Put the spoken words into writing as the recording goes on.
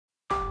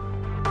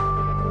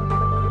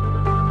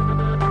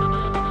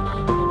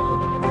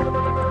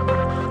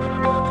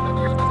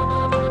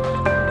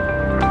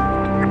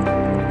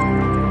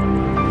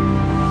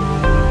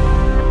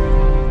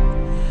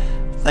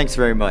Thanks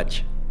very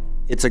much.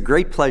 It's a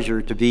great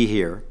pleasure to be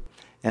here,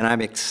 and I'm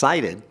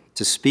excited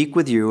to speak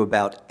with you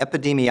about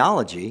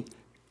epidemiology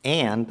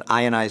and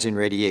ionizing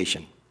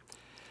radiation.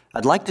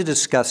 I'd like to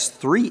discuss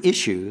 3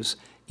 issues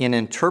in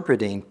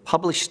interpreting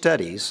published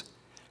studies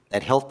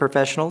that health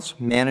professionals,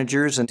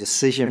 managers, and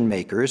decision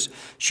makers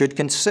should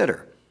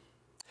consider.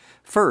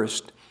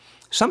 First,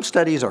 some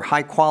studies are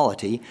high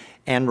quality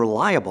and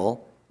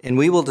reliable, and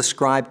we will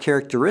describe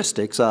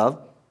characteristics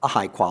of a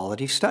high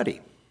quality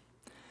study.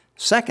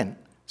 Second,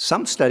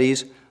 some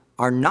studies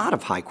are not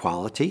of high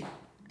quality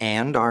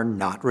and are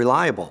not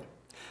reliable.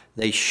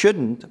 They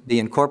shouldn't be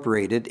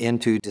incorporated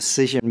into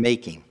decision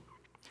making.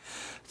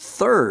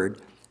 Third,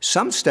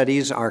 some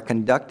studies are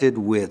conducted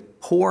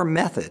with poor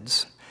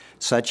methods,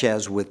 such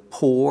as with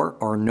poor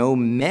or no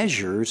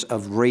measures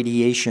of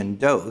radiation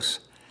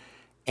dose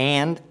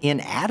and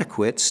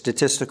inadequate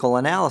statistical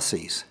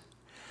analyses.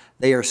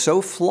 They are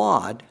so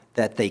flawed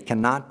that they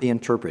cannot be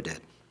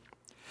interpreted.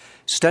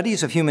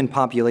 Studies of human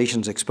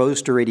populations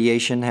exposed to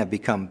radiation have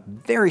become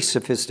very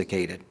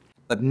sophisticated,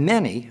 but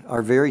many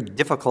are very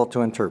difficult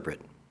to interpret,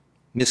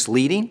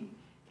 misleading,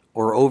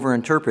 or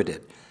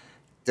overinterpreted,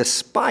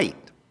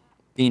 despite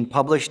being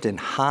published in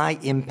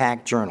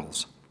high-impact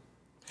journals.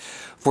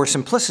 For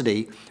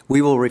simplicity,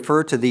 we will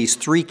refer to these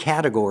 3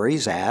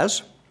 categories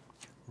as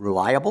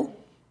reliable,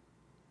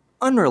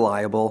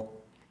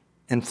 unreliable,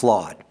 and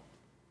flawed.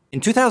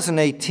 In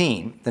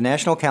 2018, the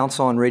National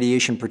Council on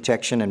Radiation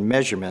Protection and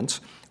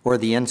Measurements, or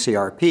the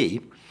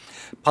NCRP,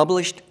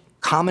 published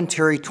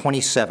Commentary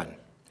 27,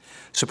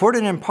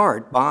 supported in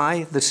part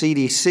by the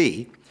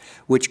CDC,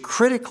 which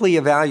critically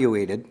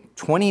evaluated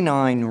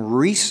 29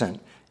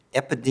 recent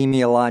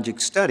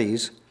epidemiologic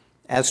studies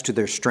as to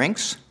their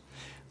strengths,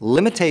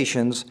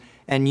 limitations,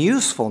 and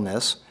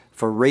usefulness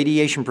for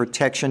radiation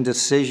protection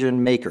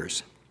decision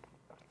makers.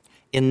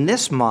 In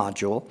this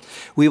module,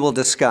 we will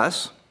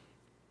discuss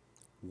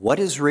what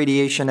is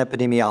radiation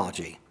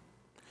epidemiology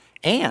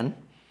and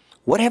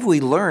what have we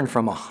learned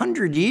from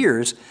 100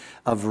 years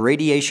of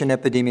radiation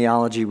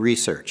epidemiology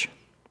research.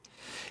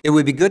 It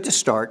would be good to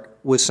start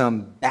with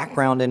some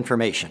background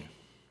information.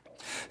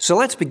 So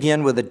let's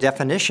begin with a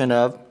definition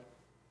of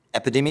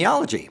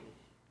epidemiology.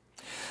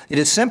 It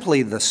is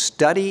simply the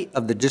study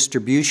of the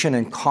distribution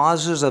and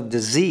causes of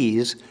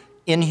disease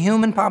in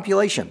human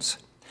populations.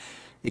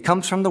 It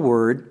comes from the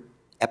word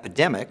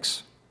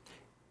epidemics.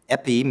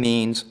 Epi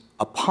means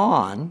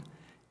upon,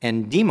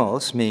 and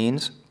demos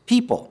means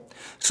people.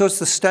 So it's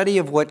the study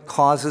of what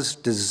causes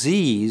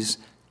disease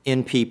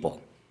in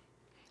people.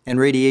 And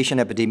radiation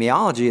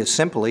epidemiology is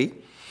simply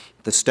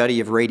the study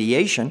of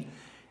radiation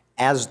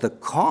as the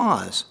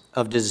cause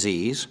of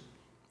disease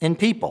in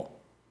people.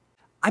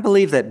 I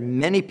believe that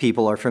many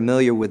people are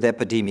familiar with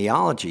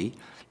epidemiology,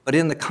 but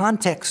in the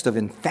context of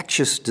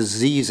infectious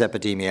disease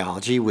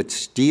epidemiology,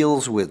 which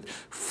deals with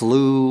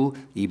flu,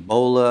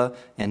 Ebola,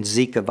 and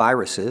Zika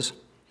viruses,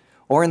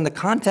 or in the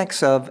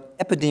context of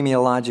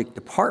epidemiologic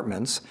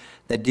departments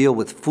that deal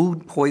with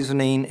food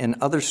poisoning and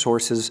other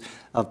sources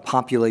of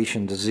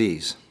population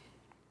disease.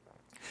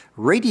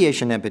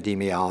 Radiation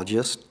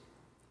epidemiologists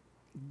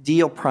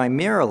deal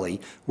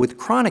primarily with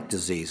chronic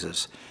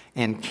diseases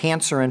and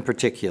cancer in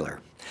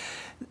particular.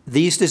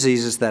 These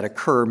diseases that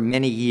occur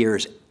many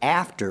years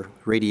after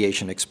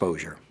radiation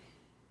exposure.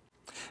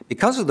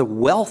 Because of the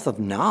wealth of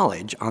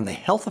knowledge on the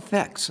health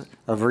effects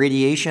of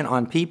radiation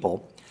on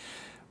people,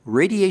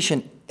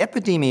 radiation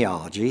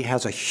epidemiology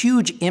has a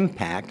huge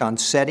impact on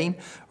setting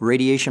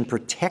radiation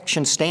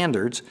protection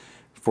standards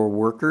for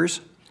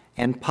workers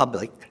and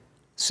public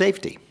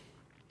safety.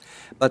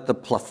 But the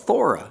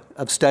plethora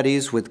of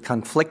studies with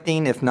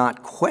conflicting, if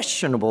not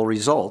questionable,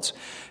 results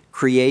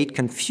create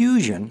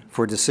confusion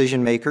for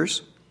decision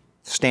makers,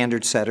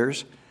 standard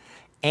setters,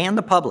 and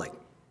the public.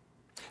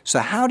 So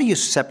how do you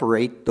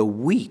separate the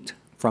wheat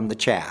from the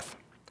chaff?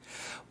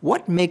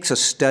 What makes a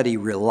study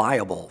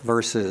reliable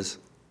versus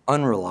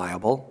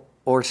unreliable,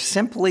 or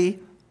simply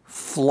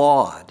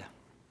flawed?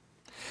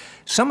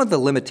 Some of the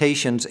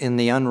limitations in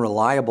the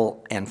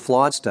unreliable and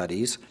flawed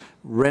studies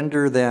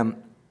render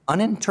them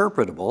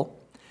uninterpretable,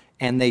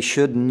 and they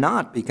should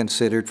not be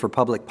considered for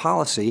public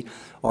policy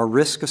or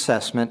risk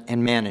assessment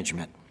and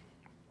management.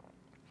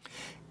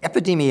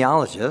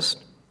 Epidemiologists,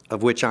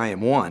 of which I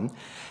am one,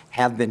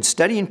 have been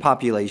studying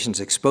populations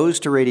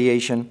exposed to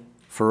radiation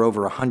for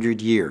over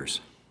 100 years.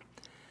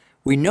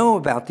 We know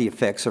about the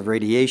effects of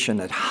radiation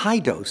at high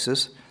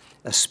doses,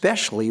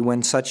 especially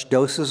when such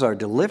doses are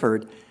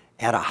delivered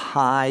at a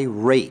high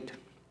rate.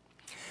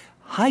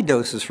 High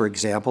doses, for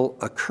example,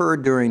 occur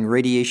during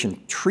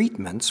radiation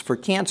treatments for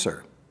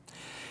cancer.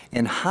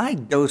 And high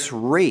dose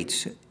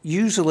rates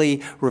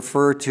usually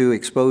refer to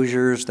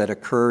exposures that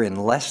occur in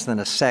less than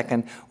a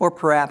second or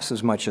perhaps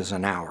as much as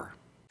an hour.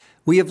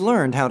 We have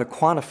learned how to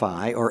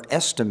quantify or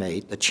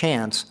estimate the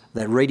chance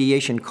that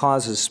radiation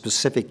causes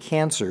specific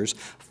cancers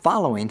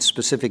following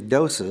specific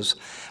doses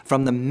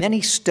from the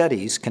many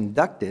studies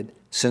conducted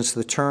since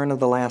the turn of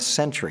the last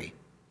century,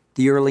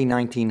 the early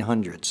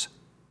 1900s.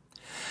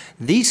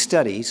 These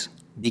studies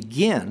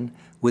begin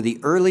with the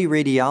early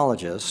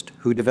radiologist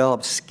who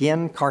developed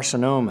skin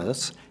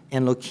carcinomas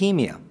and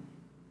leukemia,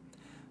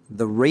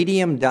 the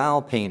radium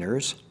dial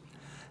painters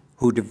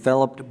who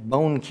developed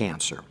bone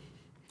cancer,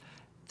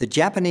 the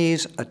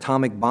Japanese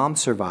atomic bomb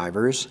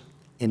survivors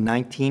in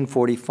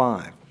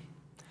 1945,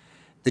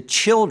 the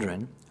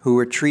children who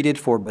were treated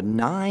for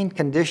benign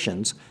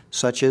conditions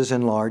such as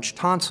enlarged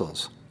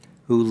tonsils,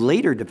 who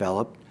later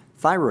developed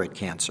thyroid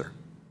cancer,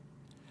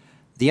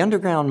 the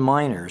underground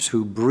miners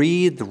who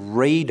breathed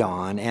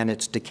radon and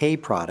its decay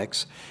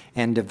products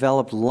and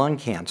developed lung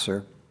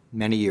cancer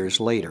many years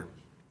later,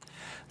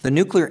 the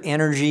nuclear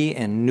energy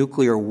and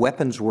nuclear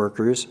weapons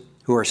workers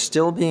who are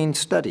still being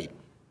studied,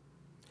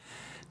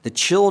 the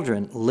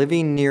children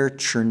living near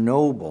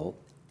Chernobyl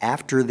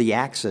after the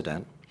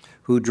accident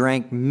who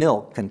drank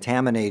milk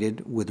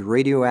contaminated with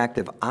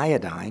radioactive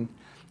iodine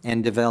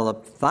and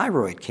developed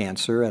thyroid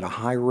cancer at a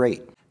high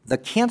rate, the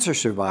cancer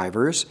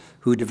survivors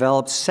who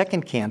developed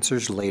second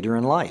cancers later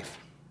in life,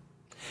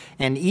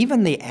 and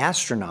even the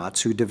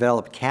astronauts who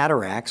developed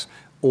cataracts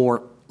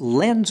or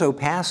lens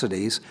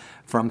opacities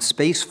from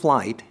space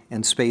flight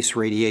and space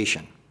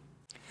radiation.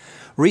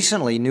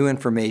 Recently, new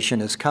information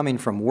is coming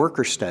from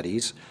worker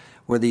studies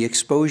where the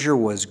exposure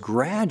was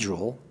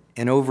gradual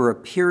and over a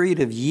period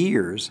of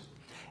years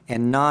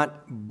and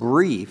not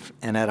brief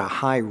and at a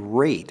high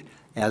rate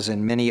as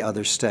in many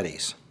other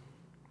studies.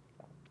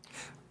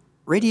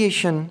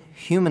 Radiation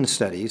human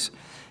studies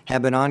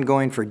have been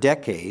ongoing for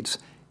decades,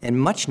 and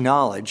much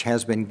knowledge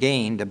has been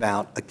gained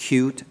about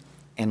acute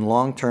and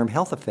long-term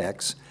health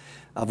effects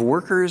of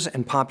workers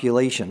and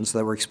populations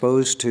that were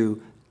exposed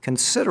to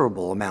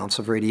considerable amounts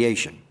of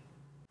radiation.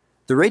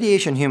 The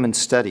radiation human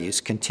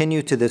studies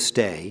continue to this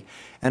day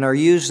and are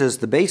used as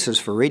the basis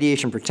for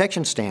radiation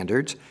protection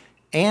standards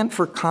and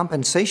for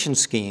compensation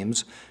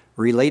schemes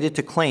related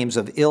to claims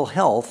of ill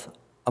health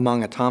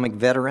among atomic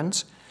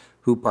veterans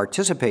who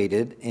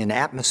participated in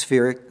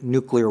atmospheric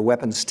nuclear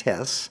weapons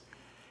tests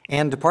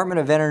and Department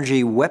of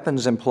Energy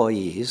weapons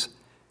employees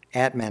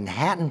at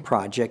Manhattan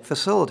Project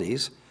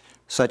facilities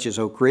such as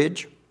Oak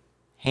Ridge,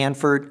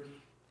 Hanford,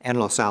 and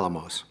Los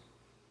Alamos.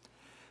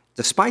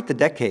 Despite the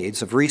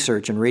decades of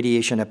research in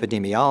radiation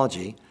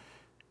epidemiology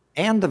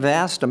and the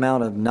vast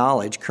amount of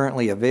knowledge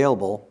currently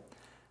available,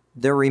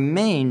 there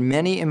remain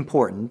many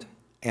important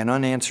and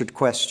unanswered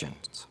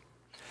questions.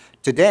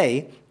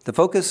 Today, the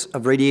focus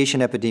of radiation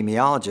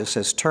epidemiologists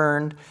has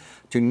turned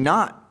to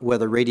not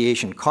whether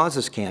radiation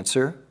causes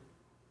cancer,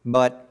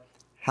 but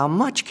how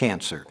much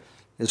cancer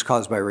is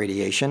caused by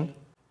radiation,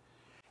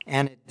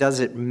 and does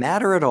it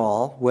matter at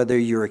all whether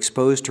you're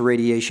exposed to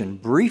radiation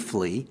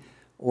briefly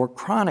or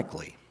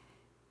chronically?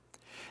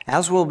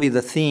 As will be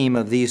the theme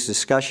of these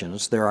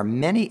discussions, there are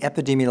many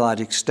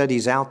epidemiologic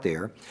studies out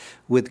there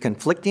with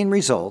conflicting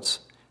results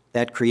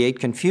that create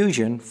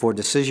confusion for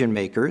decision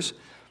makers,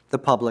 the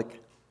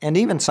public, and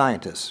even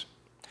scientists.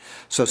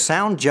 So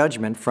sound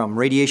judgment from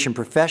radiation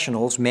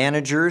professionals,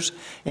 managers,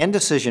 and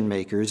decision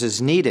makers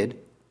is needed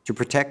to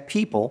protect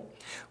people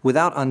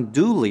without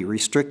unduly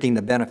restricting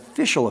the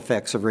beneficial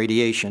effects of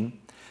radiation,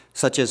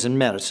 such as in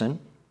medicine,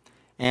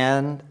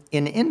 and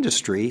in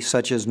industry,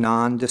 such as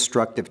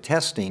non-destructive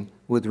testing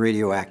with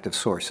radioactive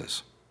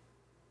sources.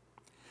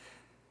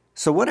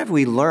 So what have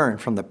we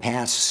learned from the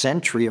past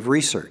century of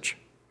research?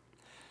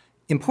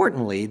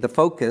 Importantly, the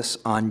focus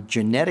on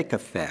genetic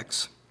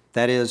effects,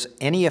 that is,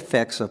 any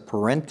effects of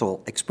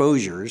parental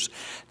exposures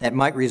that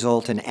might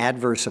result in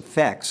adverse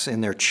effects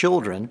in their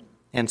children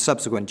and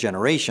subsequent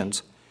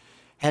generations,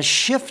 has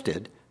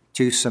shifted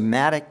to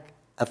somatic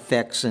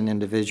effects in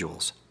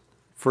individuals.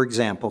 For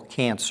example,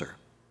 cancer.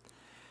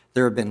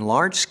 There have been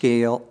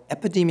large-scale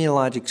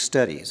epidemiologic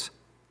studies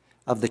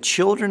of the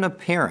children of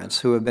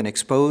parents who have been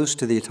exposed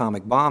to the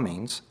atomic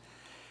bombings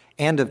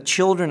and of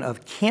children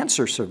of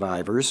cancer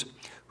survivors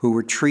who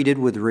were treated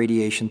with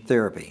radiation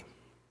therapy.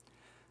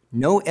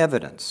 No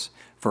evidence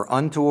for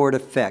untoward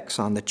effects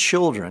on the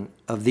children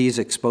of these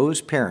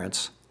exposed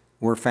parents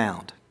were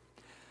found.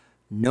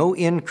 No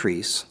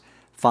increase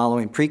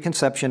following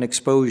preconception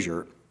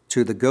exposure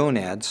to the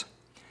gonads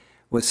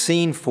was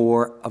seen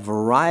for a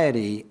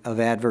variety of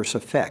adverse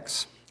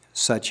effects,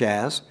 such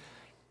as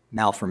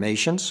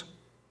malformations,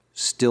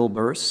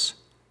 stillbirths,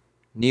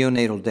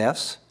 neonatal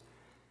deaths,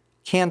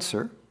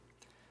 cancer,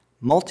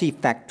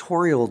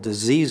 multifactorial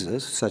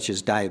diseases such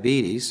as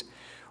diabetes,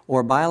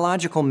 or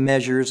biological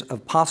measures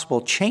of possible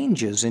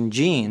changes in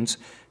genes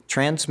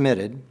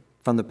transmitted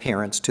from the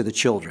parents to the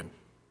children.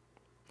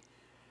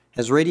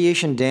 Has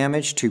radiation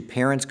damage to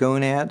parents'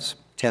 gonads,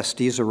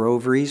 testes, or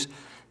ovaries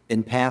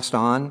been passed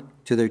on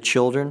to their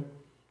children?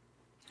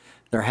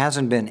 There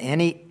hasn't been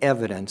any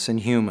evidence in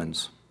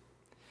humans,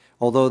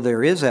 although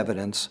there is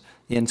evidence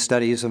in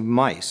studies of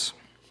mice.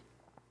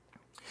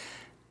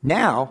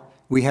 Now,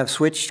 we have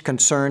switched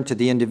concern to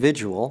the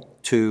individual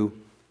to,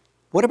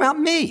 what about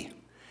me?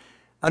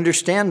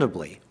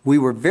 Understandably, we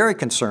were very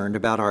concerned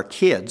about our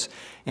kids,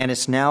 and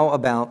it's now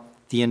about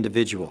the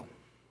individual.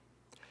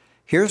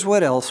 Here's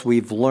what else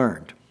we've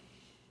learned.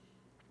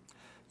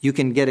 You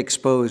can get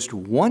exposed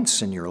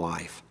once in your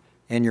life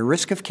and your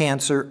risk of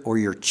cancer or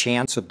your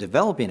chance of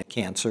developing a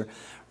cancer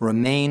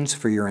remains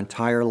for your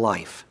entire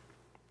life.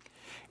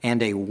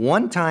 And a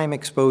one-time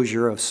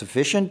exposure of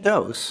sufficient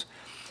dose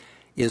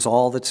is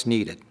all that's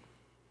needed.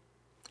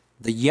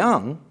 The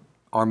young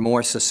are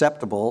more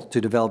susceptible to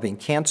developing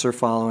cancer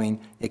following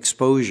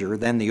exposure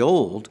than the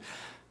old,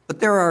 but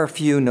there are a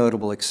few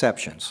notable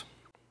exceptions.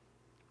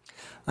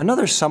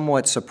 Another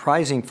somewhat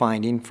surprising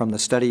finding from the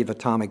study of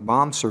atomic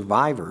bomb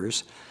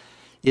survivors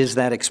is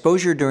that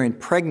exposure during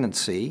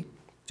pregnancy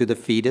to the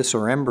fetus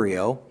or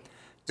embryo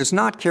does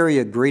not carry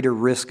a greater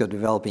risk of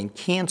developing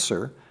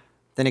cancer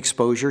than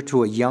exposure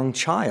to a young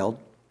child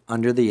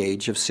under the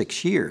age of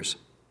 6 years.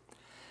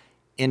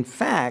 In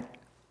fact,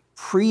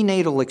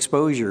 prenatal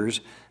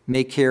exposures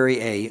may carry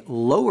a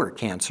lower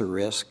cancer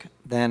risk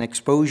than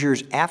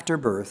exposures after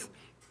birth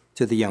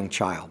to the young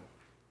child.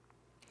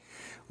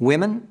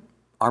 Women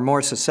are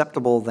more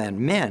susceptible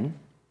than men,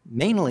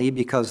 mainly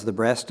because the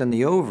breast and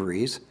the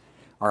ovaries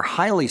are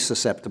highly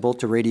susceptible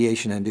to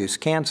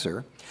radiation-induced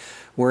cancer,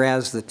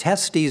 whereas the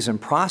testes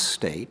and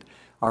prostate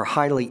are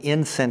highly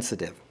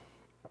insensitive.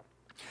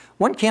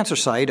 One cancer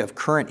site of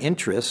current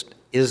interest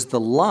is the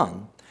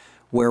lung,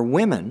 where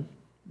women,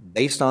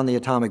 based on the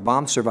atomic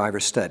bomb survivor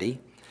study,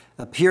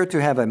 appear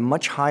to have a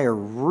much higher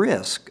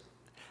risk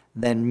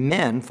than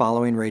men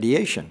following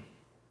radiation.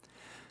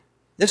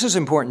 This is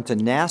important to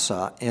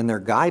NASA in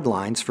their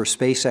guidelines for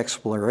space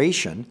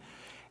exploration,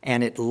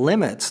 and it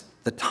limits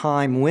the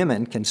time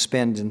women can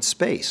spend in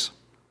space.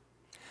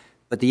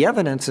 But the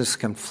evidence is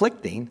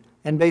conflicting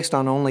and based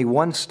on only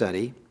one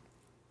study,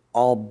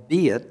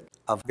 albeit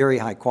of very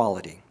high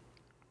quality.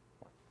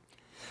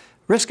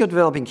 Risk of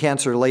developing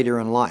cancer later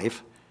in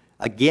life,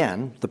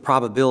 again, the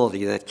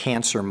probability that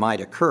cancer might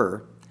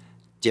occur,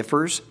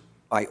 differs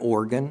by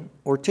organ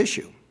or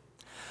tissue.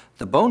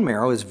 The bone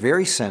marrow is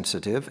very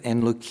sensitive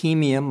and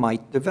leukemia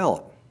might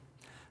develop.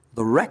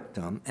 The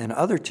rectum and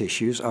other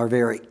tissues are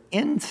very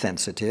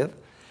insensitive,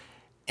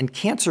 and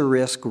cancer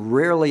risk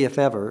rarely, if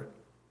ever,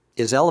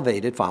 is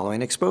elevated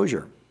following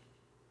exposure.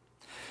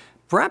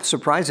 Perhaps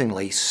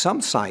surprisingly,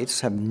 some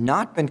sites have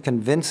not been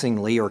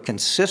convincingly or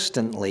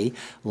consistently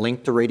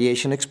linked to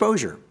radiation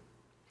exposure.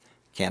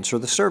 Cancer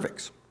of the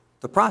cervix,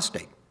 the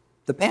prostate,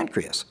 the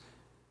pancreas,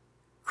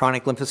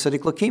 chronic lymphocytic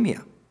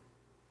leukemia,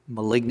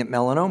 malignant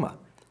melanoma,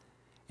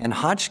 and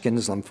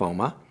Hodgkin's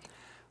lymphoma,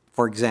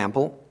 for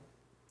example,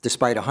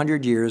 despite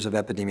 100 years of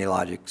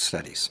epidemiologic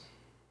studies.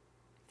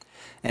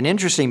 An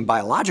interesting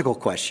biological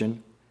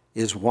question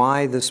is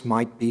why this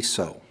might be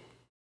so.